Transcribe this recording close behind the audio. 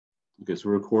Okay, so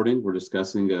we're recording. We're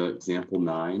discussing example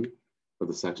 9 of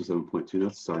the section 7.2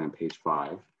 notes, starting on page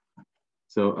 5.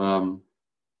 So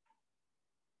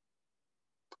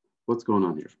what's going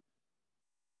on here?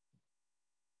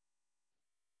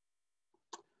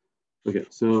 Okay,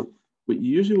 so what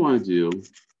you usually want to do,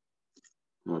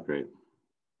 oh great,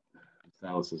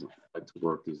 Alice doesn't like to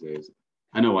work these days.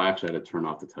 I know I actually had to turn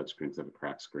off the touch screen because I have a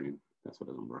cracked screen. That's what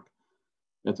doesn't work.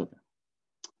 That's okay.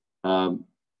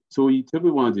 So what you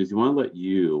typically want to do is you want to let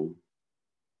u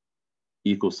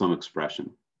equal some expression.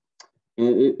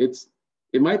 And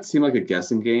it might seem like a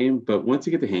guessing game, but once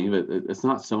you get the hang of it, it's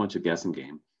not so much a guessing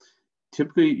game.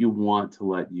 Typically, you want to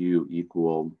let u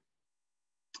equal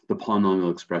the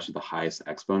polynomial expression, the highest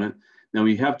exponent. Now,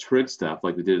 when you have trig stuff,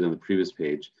 like we did on the previous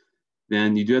page,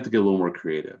 then you do have to get a little more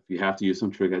creative. You have to use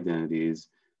some trig identities,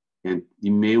 and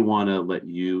you may want to let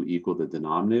u equal the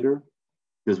denominator,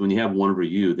 because when you have 1 over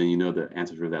u, then you know the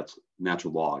answer to that's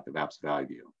natural log of absolute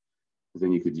value.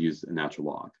 Then you could use a natural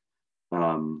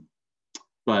log.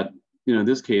 But you know, in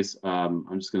this case,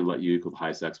 I'm just going to let u equal the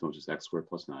highest exponent, which is x squared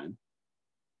plus 9.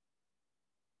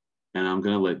 And I'm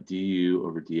going to let du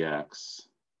over dx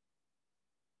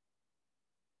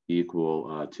equal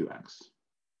 2x.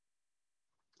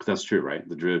 That's true, right?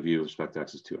 The derivative of u with respect to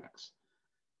x is 2x.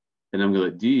 And I'm going to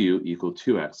let du equal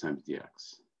 2x times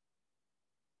dx.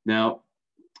 Now,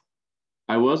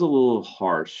 I was a little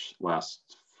harsh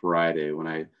last Friday when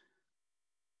I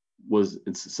was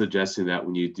suggesting that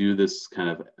when you do this kind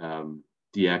of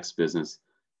dx business,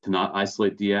 to not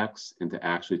isolate dx and to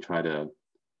actually try to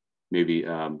maybe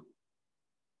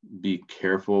be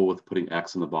careful with putting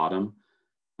x on the bottom.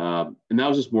 And that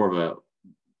was just more of a,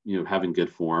 you know, having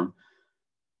good form.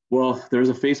 Well, there's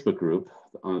a Facebook group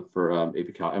for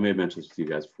AP Calc. I may have mentioned this to you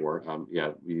guys before.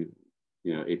 Yeah, we,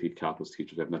 you know, AP Calculus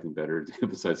teachers have nothing better to do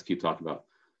besides keep talking about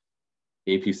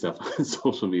AP stuff on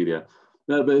social media.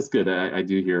 No, but it's good. I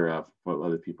do hear what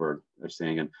other people are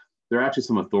saying. And there are actually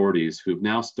some authorities who've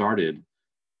now started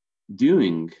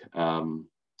doing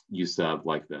USub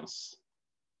like this.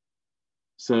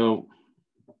 So,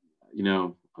 you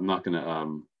know, I'm not going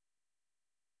to,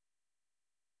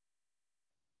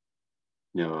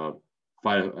 you know,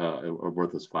 fight a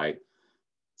worthless fight.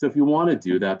 So if you want to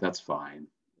do that, that's fine.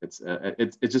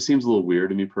 It just seems a little weird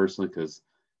to me personally, because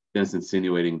then it's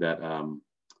insinuating that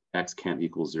x can't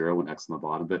equal 0 when x on the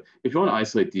bottom. But if you want to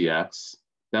isolate dx,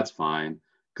 that's fine,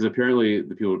 because apparently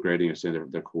the people grading are saying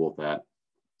they're cool with that.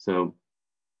 So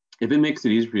if it makes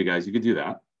it easier for you guys, you could do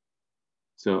that.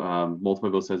 So multiply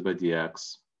both sides by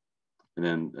dx, and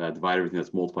then divide everything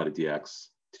that's multiplied to dx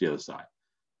to the other side.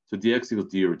 So dx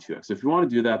equals d over 2x. So if you want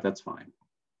to do that, that's fine.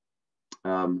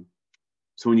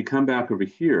 So when you come back over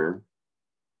here,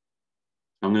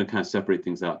 I'm going to kind of separate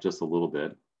things out just a little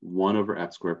bit. 1 over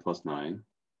x squared plus 9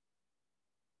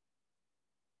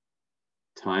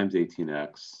 times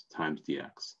 18x times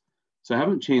dx. So I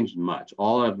haven't changed much.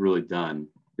 All I've really done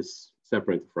is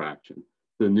separate the fraction.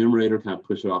 The numerator kind of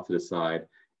push it off to the side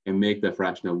and make that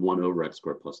fraction of 1 over x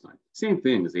squared plus 9. Same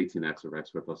thing as 18x over x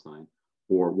squared plus 9,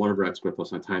 or 1 over x squared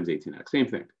plus 9 times 18x. Same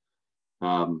thing.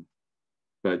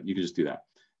 But you can just do that.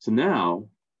 So now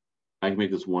I can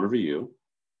make this 1 over u,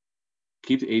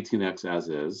 keep the 18x as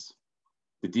is.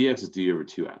 The dx is d over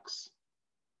 2x.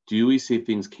 Do we see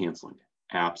things canceling?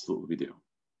 Absolutely we do.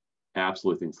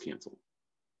 Absolutely things cancel.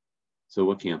 So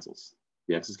what cancels?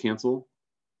 The x's cancel,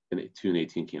 and 2 and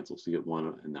 18 cancel. So you get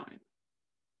 1 and 9.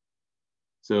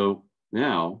 So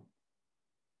now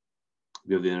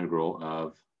we have the integral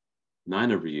of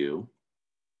 9 over u,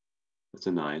 that's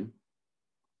a 9,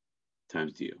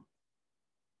 times du.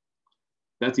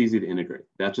 That's easy to integrate.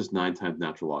 That's just 9 times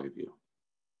natural log of u.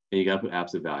 And you got to put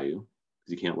absolute value,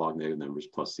 because you can't log negative numbers,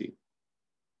 plus c.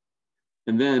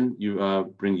 And then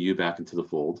you bring u back into the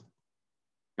fold.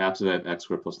 Absolute x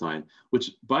squared plus 9,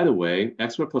 which, by the way,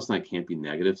 x squared plus 9 can't be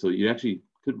negative. So you actually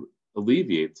could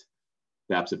alleviate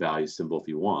the absolute value symbol if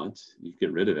you want. You can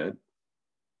get rid of it.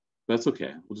 But that's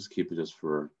okay. We'll just keep it just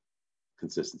for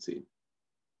consistency.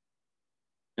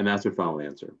 And that's your final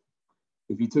answer.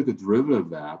 If you took the derivative of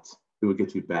that, it would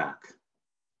get you back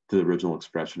to the original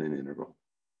expression in the integral.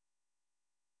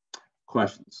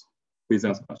 Questions? Please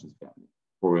ask questions about me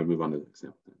before we move on to the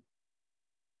example.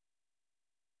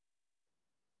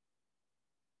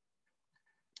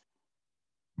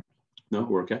 No,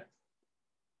 we're okay.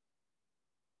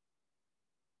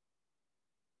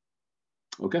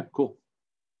 Okay, cool.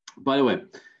 By the way,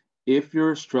 if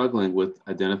you're struggling with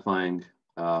identifying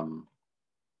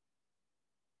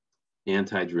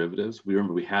antiderivatives,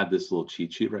 remember we had this little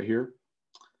cheat sheet right here.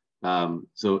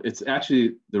 So it's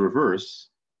actually the reverse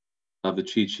of the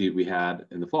cheat sheet we had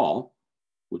in the fall,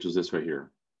 which was this right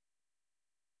here.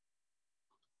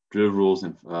 derivative rules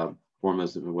and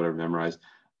formulas and whatever memorized.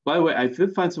 By the way, I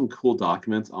did find some cool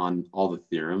documents on all the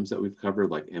theorems that we've covered,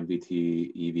 like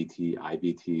MVT, EVT,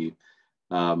 IVT.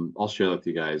 I'll share that with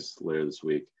you guys later this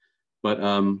week. But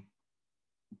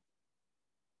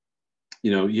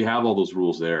you know, you have all those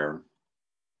rules there,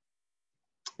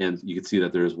 and you can see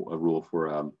that there is a rule for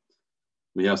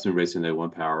when you have something raised to negative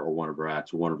 1 power or 1 over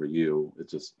x or 1 over u.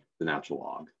 It's just the natural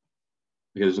log.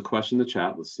 Okay, there's a question in the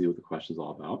chat. Let's see what the question is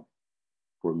all about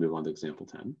before we move on to example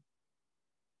 10.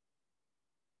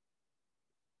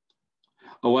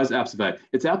 Oh, why is absolute value?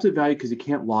 It's absolute value because you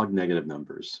can't log negative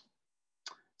numbers.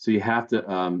 So you have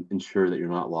to ensure that you're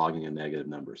not logging a negative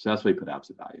number. So that's why you put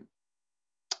absolute value.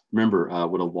 Remember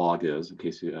what a log is, in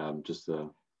case you in case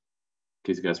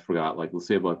you guys forgot. Like, let's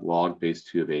say about log base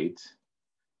 2 of 8.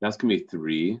 That's gonna be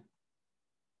 3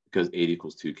 because 8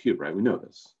 equals 2 cubed, right? We know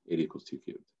this. 8 equals 2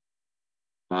 cubed.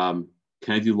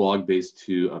 Can I do log base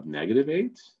 2 of negative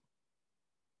 8?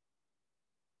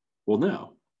 Well,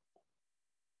 no.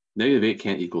 Negative 8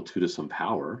 can't equal 2 to some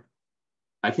power.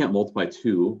 I can't multiply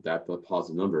 2, that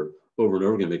positive number, over and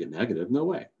over again, make it negative. No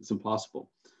way. It's impossible.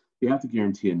 You have to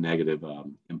guarantee a negative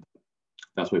input.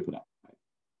 That's why we put out. Right?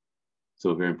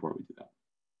 So very important we do that.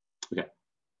 Okay.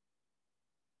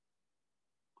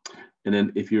 And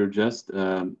then if you're just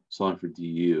solving for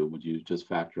du, would you just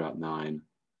factor out 9?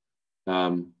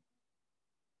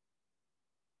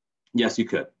 Yes, you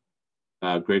could.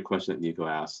 Great question that Nico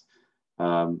asked.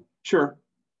 Sure.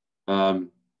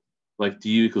 Like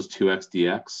du equals 2x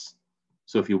dx.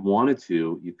 So if you wanted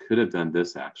to, you could have done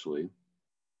this actually.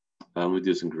 Let me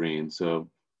do this in green. So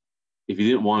if you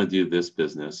didn't want to do this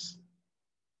business,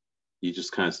 you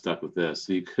just kind of stuck with this.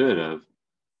 So you could have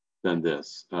done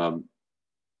this.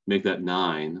 Make that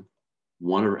 9,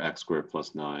 1 over x squared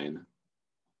plus 9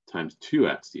 times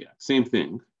 2x dx. Same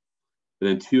thing. But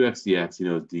then 2x dx, you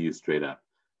know, is du straight up.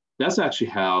 That's actually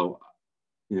how,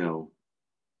 you know,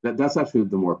 that's actually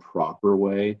the more proper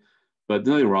way. But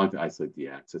nothing wrong to isolate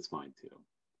dx. It's fine too.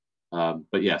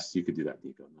 But yes, you could do that,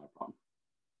 Nico. Not a problem.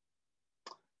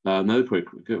 Another quick,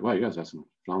 good. Wow, you guys have some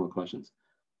phenomenal questions.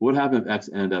 What would happen if x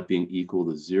ended up being equal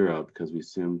to 0 because we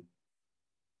assume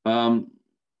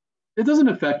it doesn't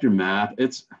affect your math.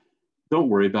 Don't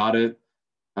worry about it.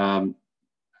 I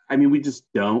mean, we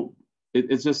just don't.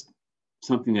 It's just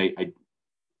something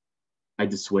I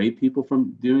dissuade people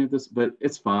from doing this, but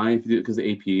it's fine if you do it because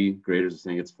the AP graders are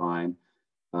saying it's fine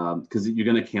because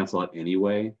you're going to cancel it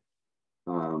anyway.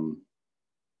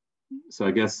 So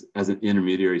I guess as an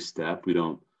intermediary step, we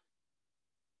don't.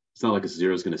 It's not like a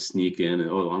 0 is going to sneak in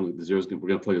and we're going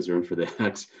to plug a 0 in for the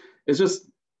x. It's just.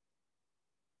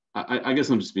 I guess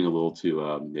I'm just being a little too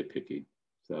nitpicky,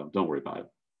 so don't worry about it.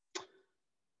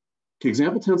 Okay,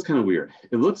 example 10 is kind of weird.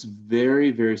 It looks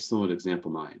very, very similar to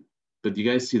example 9, but do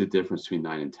you guys see the difference between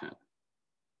 9 and 10?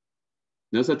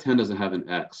 Notice that 10 doesn't have an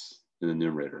x in the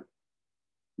numerator.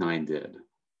 9 did.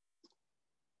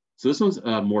 So this one's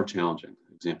more challenging,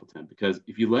 example 10, because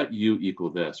if you let u equal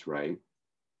this, right?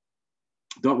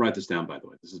 Don't write this down, by the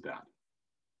way. This is bad.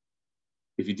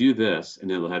 If you do this,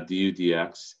 and it'll have du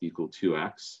dx equal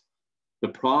 2x, the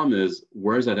problem is,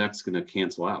 where's that x going to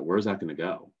cancel out? Where's that going to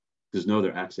go? There's no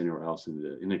other x anywhere else in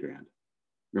the integrand.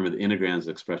 Remember, the integrand is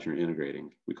the expression you're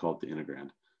integrating. We call it the integrand.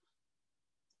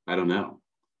 I don't know.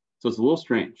 So it's a little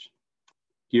strange.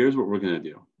 Here's what we're going to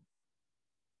do.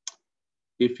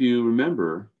 If you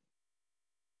remember,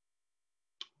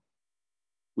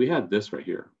 we had this right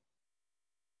here.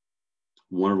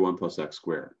 1 over 1 plus x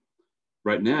squared.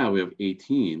 Right now, we have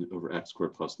 18 over x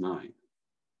squared plus 9.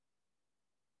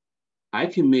 I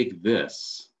can make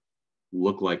this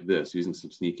look like this using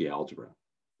some sneaky algebra.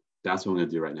 That's what I'm going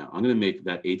to do right now. I'm going to make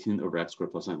that 18 over x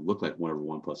squared plus 9 look like 1 over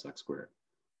 1 plus x squared.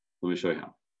 Let me show you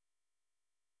how.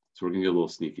 So we're going to get a little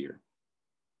sneakier.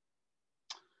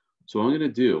 So what I'm going to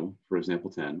do for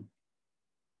example 10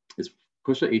 is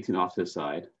push the 18 off to the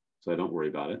side so I don't worry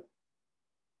about it.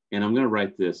 And I'm going to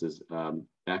write this as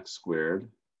x squared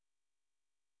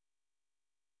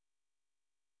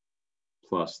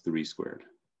plus 3 squared.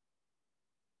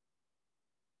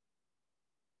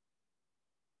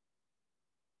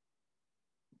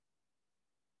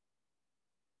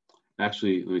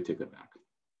 Actually, let me take that back.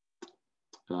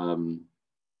 Let me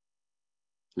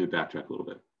backtrack a little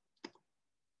bit.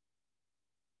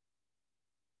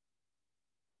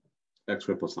 X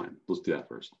squared plus 9. Let's do that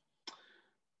first.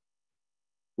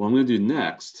 What I'm going to do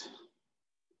next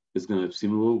is going to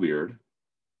seem a little weird.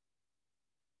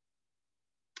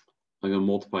 I'm going to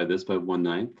multiply this by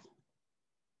 1/9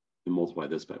 and multiply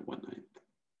this by 1/9.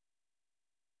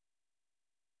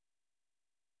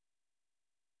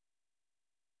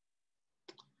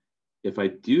 If I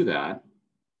do that,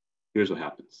 here's what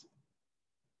happens.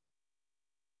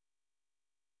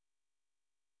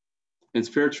 It's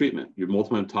fair treatment. You're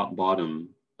multiplying top and bottom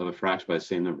of a fraction by the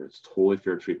same number. It's totally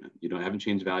fair treatment. You haven't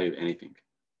changed the value of anything.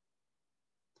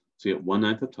 So you get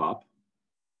 1/9 up top.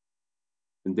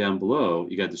 And down below,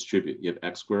 you got to distribute. You have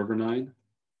x squared over 9.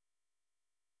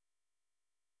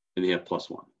 And you have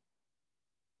 +1,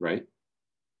 right?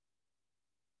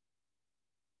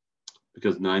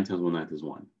 Because 9 times 1/9 is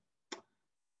 1.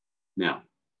 Now,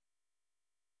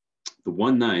 the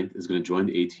 1/9 is going to join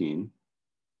the 18.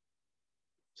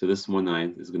 So this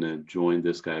 1/9 is going to join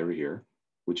this guy over here,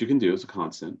 which you can do as a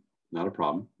constant, not a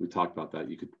problem. We talked about that.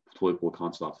 You could totally pull a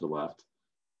constant off to the left.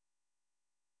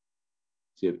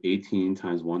 So you have 18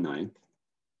 times 1/9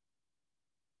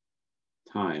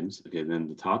 times, okay, then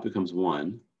the top becomes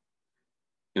 1.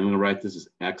 And I'm going to write this as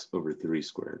x over 3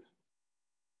 squared.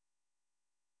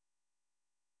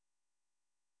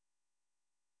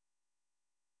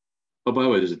 Oh, by the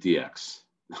way, there's a dx.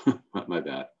 My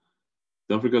bad.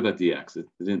 Don't forget that dx. It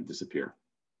didn't disappear.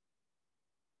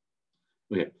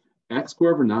 Okay, x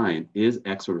squared over 9 is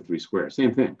x over 3 squared.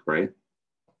 Same thing, right?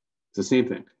 It's the same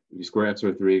thing. If you square x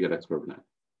over 3, you get x squared over 9.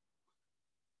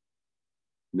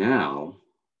 Now,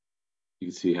 you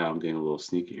can see how I'm getting a little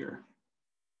sneaky here.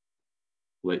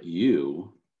 Let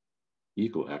u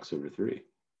equal x over 3.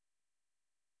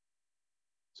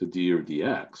 So du over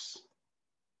dx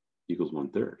equals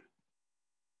 1/3.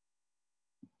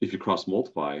 If you cross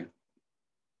multiply,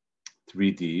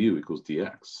 3 du equals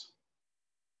dx.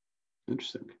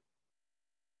 Interesting.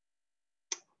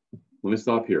 Let me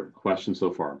stop here. Question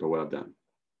so far about what I've done.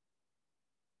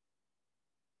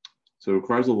 So it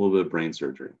requires a little bit of brain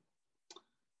surgery.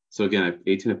 So again, I have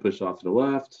 18 I pushed off to the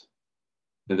left.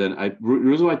 And then the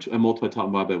reason why I multiply top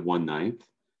and bottom by 1/9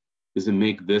 is to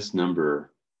make this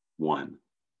number 1.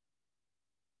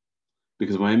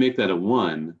 Because when I make that a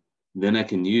 1, then I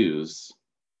can use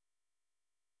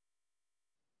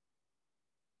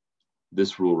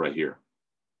this rule right here,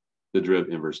 the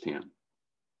derivative inverse tan,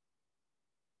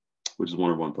 which is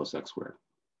 1 over 1 plus x squared.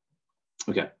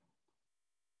 Okay.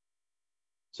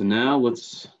 So now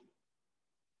let's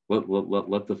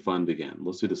let the fun begin.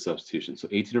 Let's do the substitution. So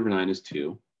 18 over 9 is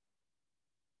 2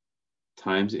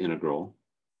 times the integral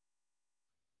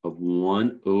of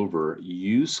 1 over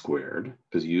u squared,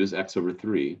 because u is x over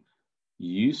 3,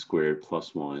 u squared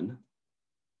plus 1,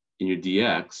 and your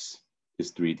dx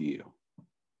is 3 du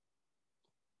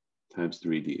times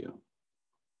 3 du.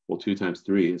 Well, 2 times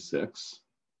 3 is 6.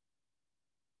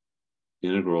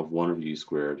 Integral of 1 over u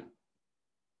squared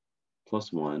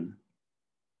plus 1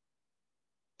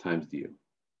 times du.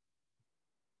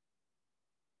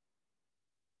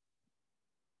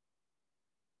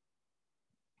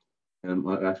 And I'm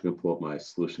actually going to pull up my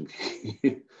solution key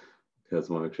because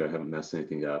I want to make sure I haven't messed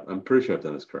anything up. I'm pretty sure I've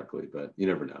done this correctly, but you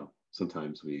never know.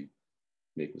 Sometimes we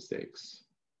make mistakes.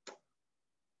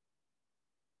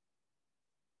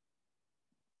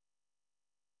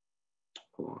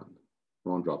 Hold on.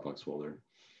 Wrong Dropbox folder.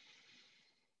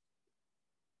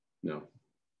 No,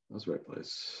 that's the right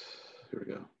place. Here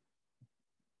we go.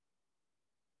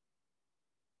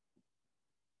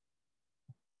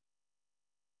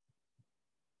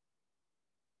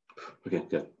 Okay,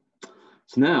 good.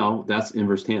 So now that's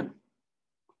inverse tan.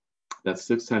 That's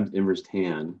 6 times inverse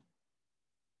tan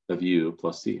of u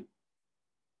plus c.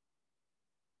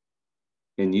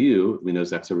 And u, we know,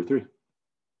 is x over 3.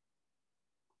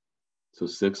 So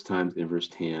 6 times inverse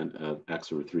tan of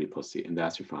x over 3 plus c, and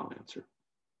that's your final answer.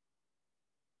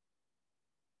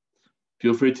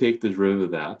 Feel free to take the derivative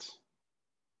of that.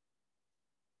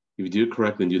 If you do it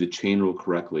correctly and do the chain rule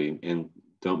correctly and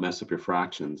don't mess up your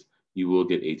fractions, you will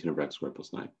get 18 over x squared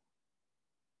plus 9.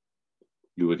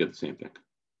 You will get the same thing.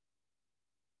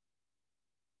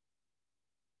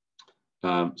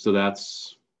 So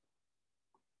that's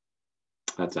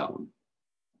that one.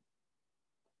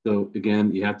 So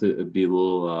again, you have to be a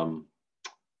little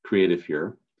creative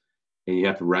here, and you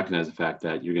have to recognize the fact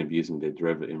that you're going to be using the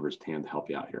derivative inverse tan to help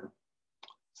you out here.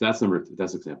 So that's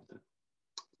example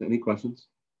 10. Any questions?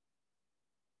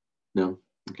 No?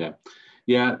 Okay.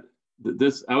 Yeah,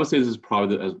 I would say this is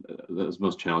probably the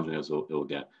most challenging as it will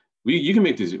get. You can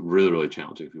make these really, really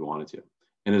challenging if you wanted to.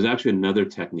 And there's actually another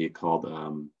technique called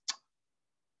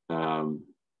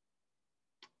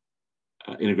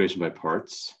integration by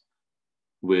parts,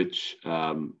 which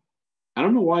I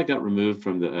don't know why it got removed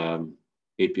from the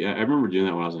AP. I remember doing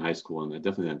that when I was in high school, and I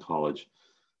definitely in college.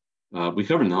 We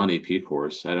covered non-AP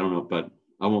course. I don't know, but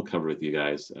I won't cover it with you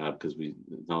guys because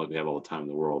it's not like we have all the time in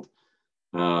the world.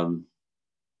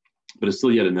 But it's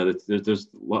still yet another. There's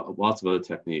lots of other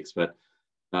techniques, but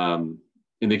and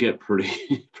they get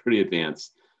pretty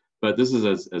advanced. But this is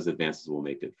as advanced as we'll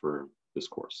make it for this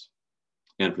course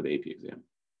and for the AP exam.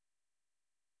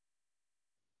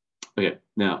 Okay,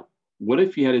 now, what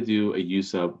if you had to do a U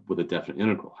sub with a definite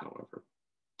integral, however?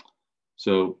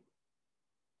 So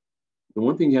the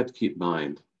one thing you have to keep in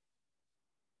mind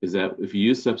is that if you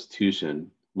use substitution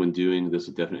when doing this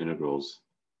with definite integrals,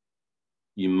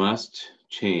 you must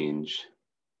change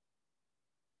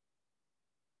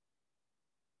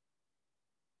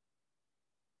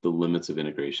the limits of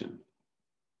integration.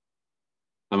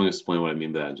 I'm going to explain what I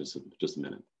mean by that in just a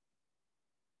minute.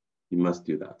 You must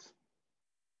do that.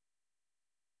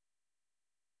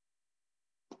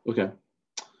 Okay.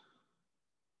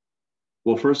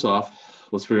 Well, first off,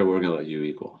 let's figure out what we're going to let u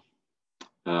equal.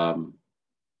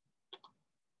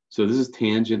 So this is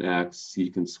tangent x,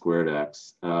 secant squared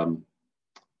x. I'll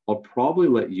probably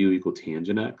let u equal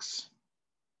tangent x.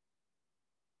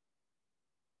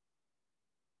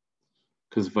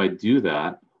 Because if I do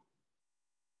that,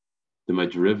 then my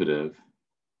derivative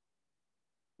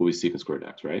will be secant squared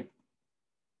x, right?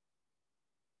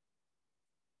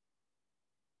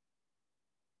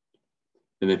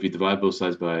 And if you divide both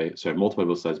sides by, multiply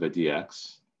both sides by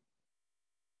dx,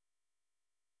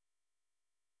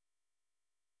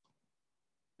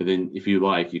 and then if you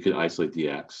like, you could isolate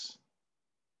dx,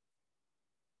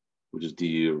 which is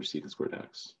du over secant squared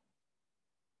x.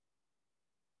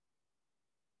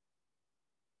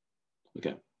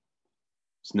 Okay,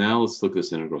 so now let's look at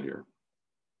this integral here.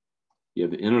 You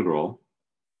have the integral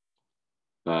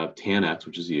of tan x,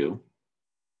 which is u,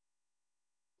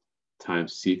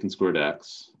 times secant squared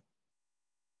x,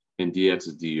 and dx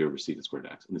is du over secant squared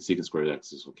x, and the secant squared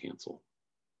x's will cancel.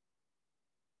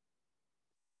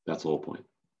 That's the whole point.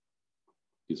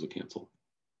 These will cancel.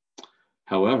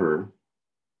 However,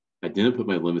 I didn't put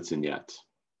my limits in yet.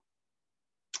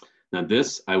 Now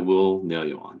this I will nail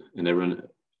you on, and everyone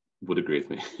would agree with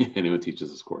me, anyone who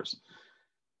teaches this course.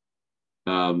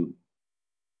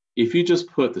 If you just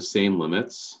put the same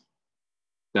limits,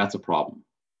 that's a problem.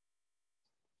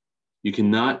 You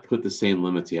cannot put the same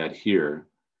limits you had here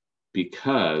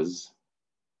because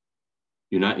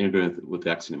you're not integrating with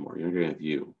x anymore, you're integrating with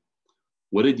u.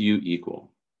 What did u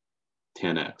equal?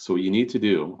 Tan x. So what you need to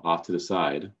do off to the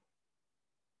side,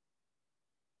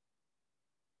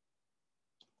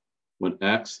 when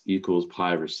x equals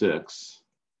pi over 6,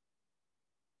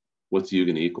 what's u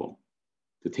going to equal?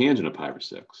 The tangent of pi over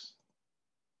 6.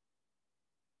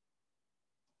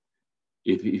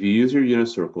 If you use your unit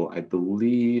circle, I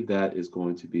believe that is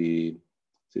going to be,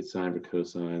 it's sine over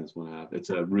cosine, it's 1/2. It's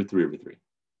a root 3 over 3.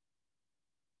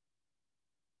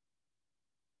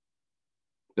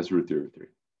 That's root 3 over 3.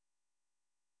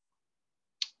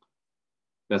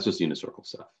 That's just unit circle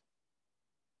stuff.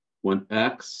 When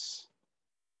x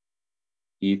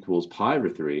equals pi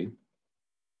over 3,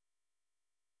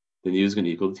 then u is going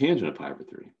to equal the tangent of pi over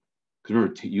 3. Because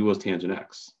remember, u was tangent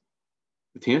x.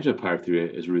 The tangent of pi over 3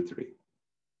 is root 3.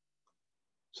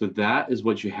 So that is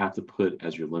what you have to put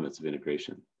as your limits of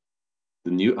integration.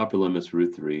 The new upper limit's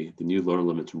root 3, the new lower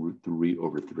limit's root 3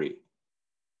 over 3.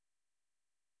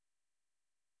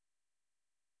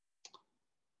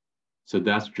 So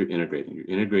that's what you're integrating. You're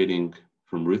integrating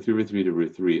from root 3 over 3 to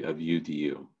root 3 of u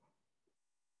du.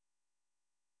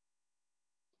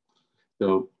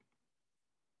 So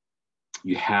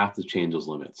you have to change those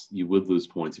limits. You would lose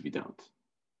points if you don't,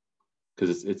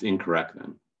 because it's incorrect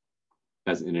then.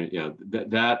 As in,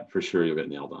 that for sure you'll get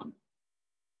nailed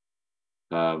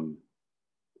on.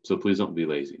 So please don't be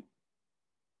lazy.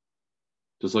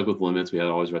 Just like with limits, we had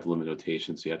to always write the limit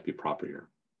notation, so you have to be proper here.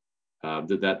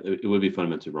 It would be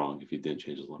fundamentally wrong if you didn't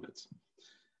change the limits.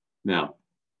 Now,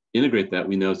 integrate that.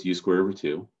 We know it's u squared over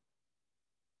 2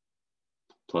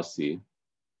 plus c.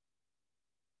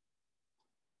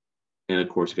 And of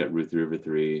course, you got root 3 over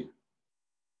 3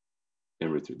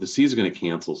 and root 3. The c's are going to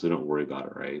cancel, so don't worry about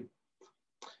it, right?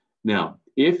 Now,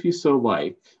 if you so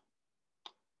like,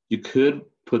 you could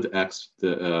put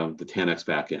the tan x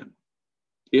back in.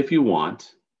 If you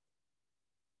want,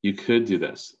 you could do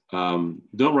this. Don't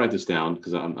write this down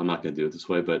because I'm not going to do it this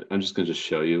way, but I'm just going to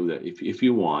show you that if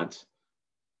you want,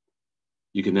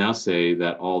 you can now say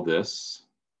that all this.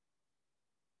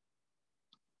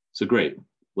 So great.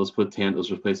 Let's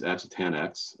replace x with tan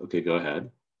x. Okay, go ahead.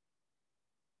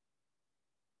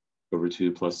 Over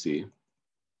 2 plus c.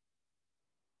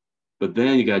 But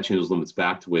then you got to change those limits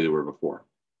back to the way they were before.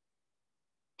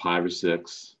 Pi over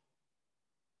 6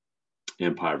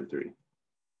 and pi over 3.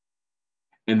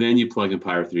 And then you plug in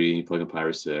pi over 3, and you plug in pi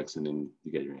over 6, and then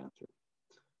you get your answer.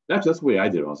 That's the way I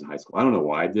did it when I was in high school. I don't know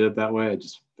why I did it that way. I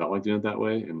just felt like doing it that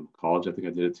way. In college, I think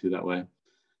I did it too that way.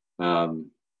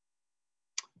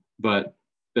 But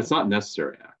That's not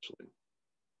necessary, actually.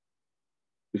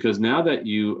 Because now that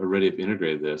you already have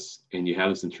integrated this and you have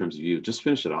this in terms of u, just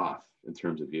finish it off in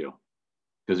terms of u.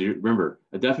 Because you remember,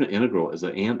 a definite integral is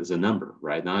a number,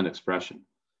 right? Not an expression.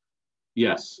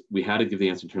 Yes, we had to give the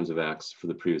answer in terms of x for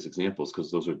the previous examples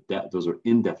because those are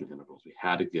indefinite integrals. We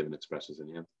had to give an expression as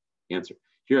an answer.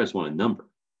 Here I just want a number.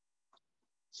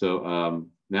 So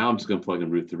now I'm just going to plug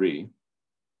in root 3.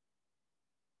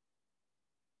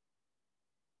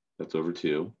 That's over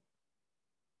 2.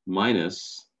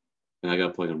 Minus, and I got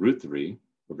to plug in root 3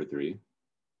 over 3.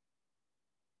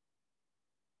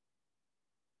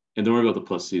 And don't worry about the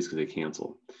plus c's because they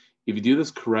cancel. If you do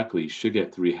this correctly, you should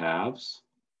get 3 halves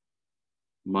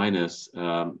minus,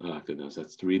 oh goodness,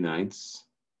 that's 3/9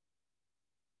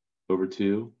 over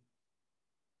 2,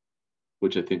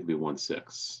 which I think would be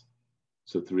 1/6.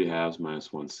 So 3 halves minus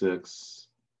 1/6.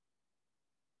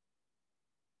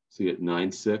 So you get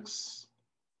 9/6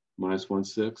 minus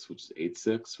 1/6, which is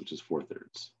 8/6, which is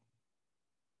 4/3.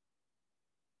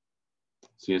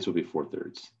 So the answer will be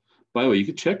 4/3. By the way, you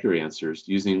could check your answers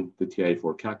using the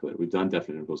TI-84 calculator. We've done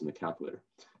definite integrals in the calculator.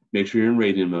 Make sure you're in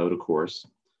radian mode, of course.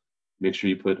 Make sure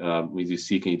you put, when you do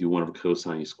secant, you do 1 over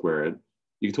cosine, you square it.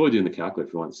 You can totally do it in the calculator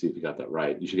if you want to see if you got that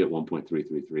right. You should get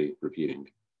 1.333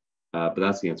 repeating. But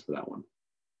that's the answer for that one.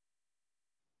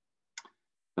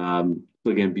 So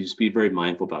again, just be very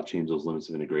mindful about changing those limits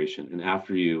of integration. And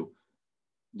after you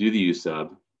do the u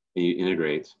sub and you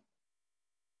integrate,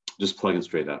 just plug in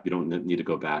straight up. You don't need to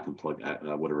go back and plug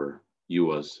whatever u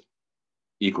was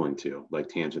equaling to, like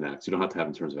tangent x. You don't have to have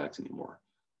in terms of x anymore.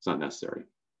 It's not necessary.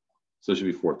 So it should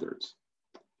be 4/3,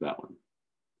 that one.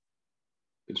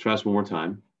 Let's try this one more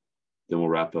time. Then we'll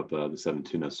wrap up the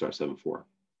 7.2 now start 7.4.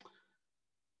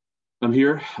 I'm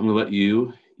here. I'm going to let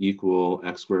u equal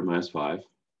x squared minus 5.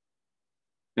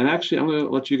 And actually, I'm going to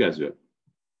let you guys do it.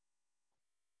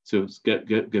 So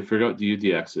figure out du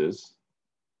dx is.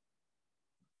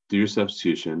 Do your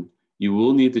substitution. You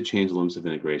will need to change the limits of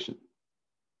integration.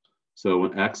 So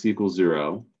when x equals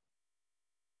 0,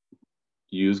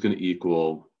 u is going to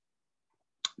equal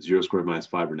 0 squared minus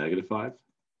 5 or negative 5.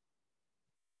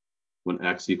 When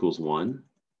x equals 1,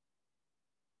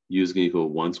 u is going to equal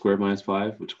 1 squared minus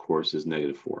 5, which of course is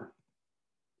negative 4.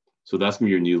 So that's going to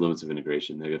be your new limits of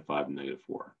integration, negative 5 and negative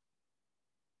 4.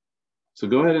 So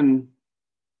go ahead and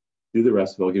do the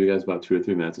rest of it. I'll give you guys about 2 or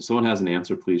 3 minutes. If someone has an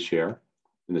answer, please share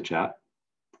in the chat.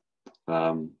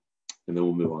 And then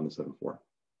we'll move on to 7.4.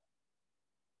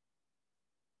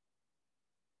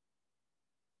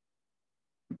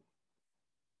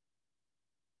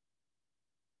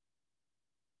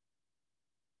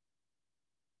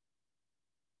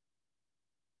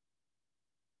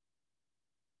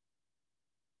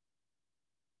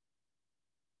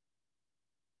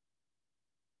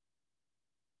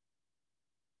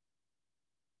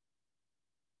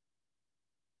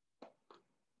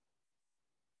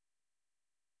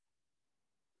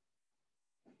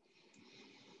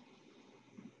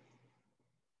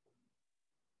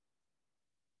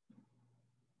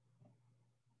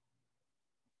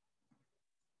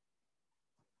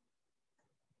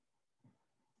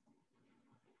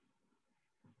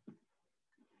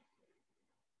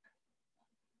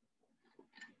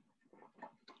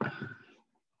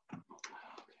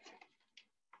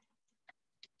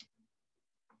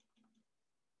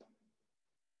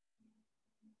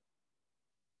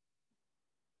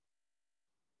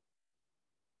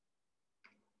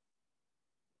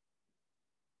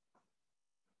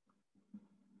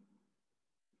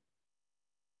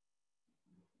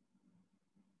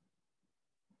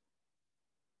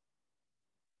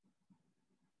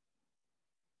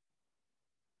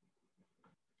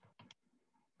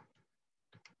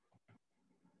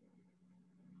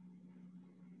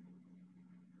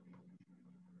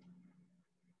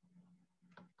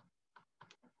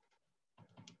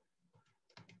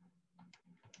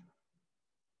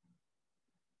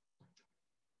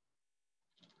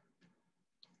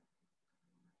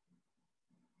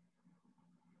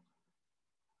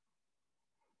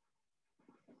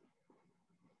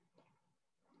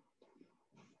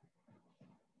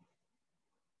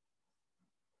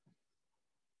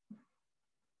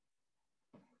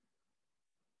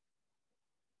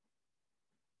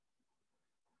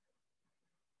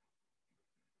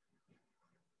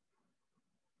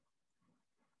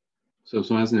 So if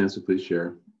someone has an answer, please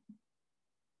share.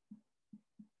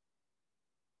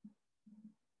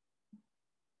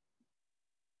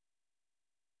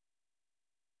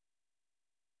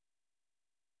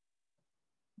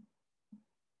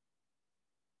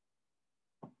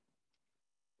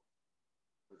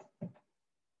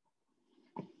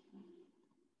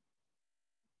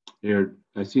 Here,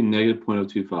 I see negative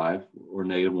 0.025 or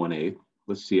negative 1/8.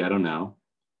 Let's see, I don't know.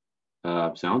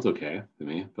 Sounds okay to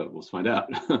me, but we'll find out.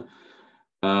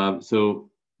 So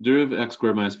derivative of x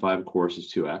squared minus 5, of course,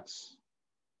 is 2x.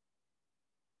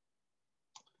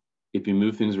 If you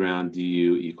move things around,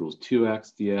 du equals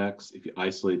 2x dx. If you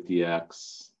isolate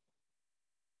dx,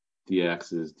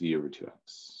 dx is d over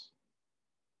 2x.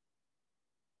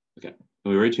 Okay, and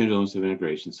we already changed the limits of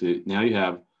integration. So now you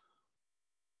have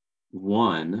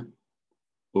 1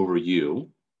 over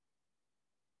u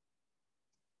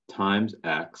times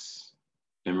x,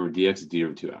 and remember dx is d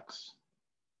over 2x.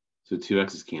 So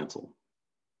 2x is canceled.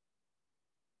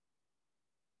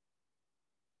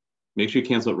 Make sure you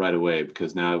cancel it right away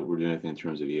because now we're doing anything in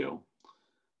terms of u.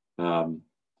 And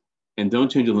don't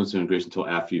change the limits of integration until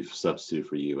after you've substituted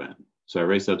for un. So I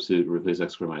already substituted, replace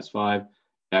x squared minus 5,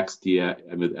 x dx,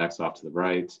 I moved x off to the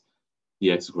right,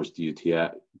 dx, of course, d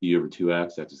over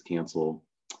 2x, that just cancel.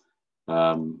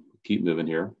 Keep moving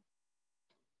here.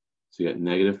 So you got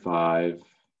negative 5,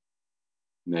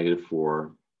 negative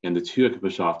 4, and the 2 I can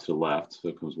push off to the left, so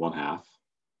it becomes 1/2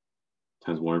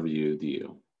 times 1 over u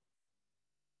du.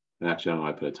 And actually, I don't know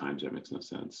why I put a times there, it makes no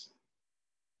sense.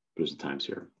 But there's a times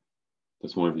here.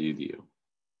 That's 1 over u du.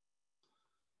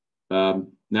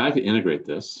 Now I can integrate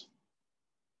this.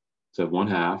 So I have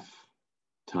 1/2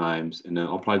 times, and then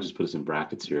I'll probably just put this in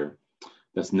brackets here.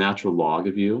 That's natural log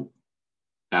of u,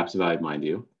 absolute value, mind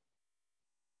you,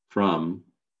 from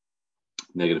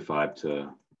negative 5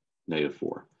 to negative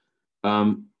 4.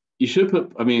 You should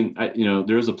put, I mean,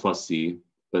 there is a plus c,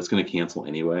 but it's going to cancel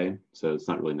anyway, so it's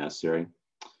not really necessary.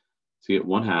 So you get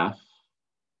 1/2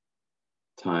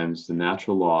 times the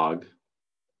natural log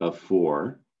of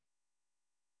 4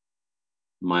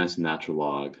 minus the natural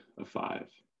log of 5.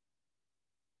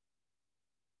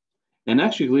 And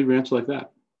actually, leave your answer like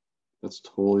that. That's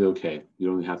totally okay. You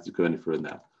don't have to go any further than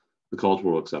that. The college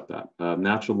will accept that.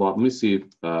 Natural log, let me see,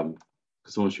 because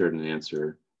someone shared an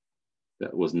answer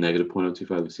that was negative 0.025.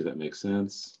 Let me see if that makes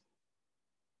sense.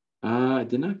 I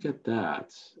did not get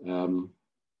that.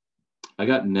 I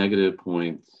got negative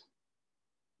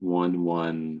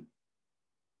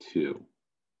 0.112.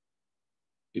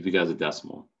 If you guys a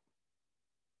decimal.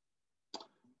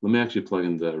 Let me actually plug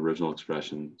in the original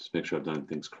expression, just make sure I've done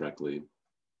things correctly.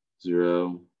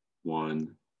 0,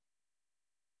 1,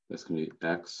 that's going to be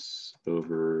x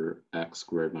over x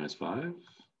squared minus 5.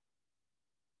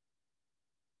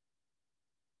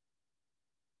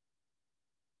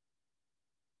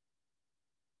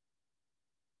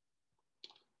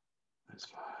 Minus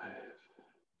 5.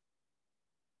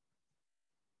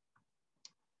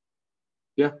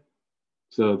 Yeah,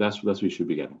 so that's what you should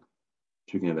be getting.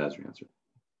 You can have that as your answer.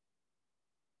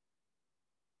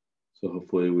 So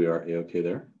hopefully we are a-okay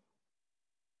there.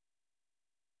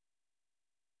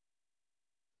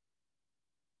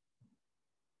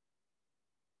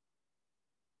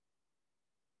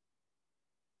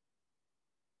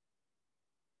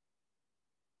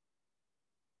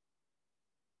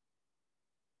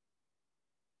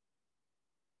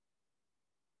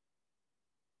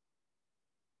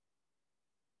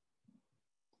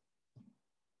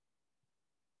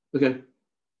 Okay.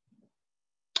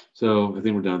 So I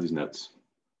think we're done with these notes.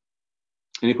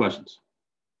 Any questions?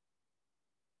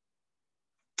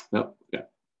 Nope. Yeah.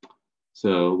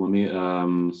 So let me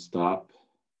stop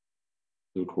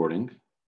the recording.